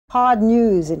Hard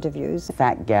news interviews.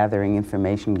 Fact gathering,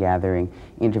 information gathering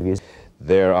interviews.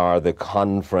 There are the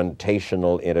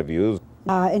confrontational interviews.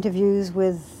 Interviews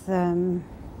with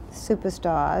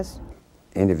superstars.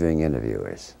 Interviewing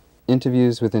interviewers.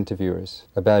 Interviews with interviewers,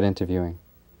 about interviewing.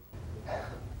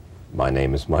 My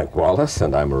name is Mike Wallace,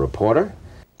 and I'm a reporter.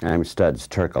 I'm Studs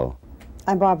Terkel.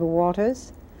 I'm Barbara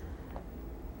Walters.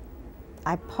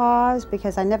 I pause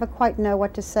because I never quite know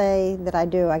what to say that I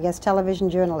do. I guess television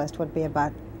journalist would be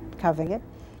about covering it.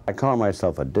 I call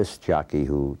myself a disc jockey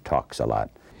who talks a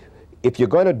lot. If you're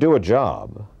going to do a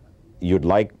job, you'd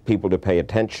like people to pay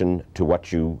attention to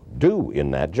what you do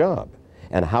in that job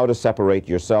and how to separate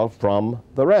yourself from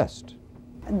the rest.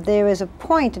 There is a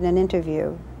point in an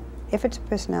interview, if it's a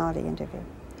personality interview,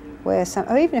 where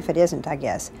or even if it isn't, I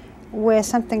guess, where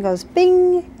something goes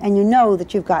bing and you know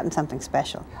that you've gotten something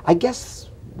special. I guess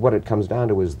what it comes down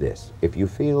to is this. If you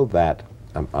feel that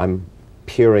I'm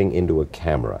peering into a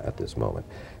camera at this moment,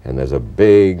 and there's a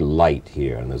big light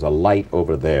here, and there's a light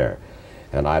over there,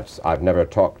 and I've never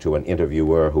talked to an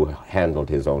interviewer who handled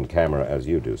his own camera as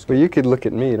you do. Well, you could look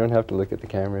at me. You don't have to look at the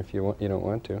camera if you don't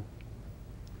want to.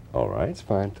 All right. It's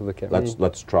fine to look at me.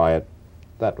 Let's try it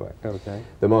that way. Okay.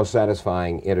 The most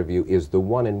satisfying interview is the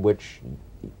one in which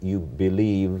you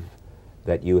believe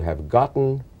that you have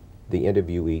gotten the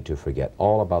interviewee to forget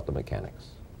all about the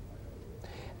mechanics,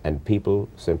 and people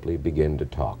simply begin to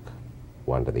talk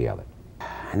one to the other.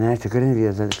 And that's a good interview,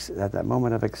 at that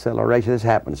moment of acceleration. This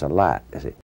happens a lot. You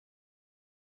see.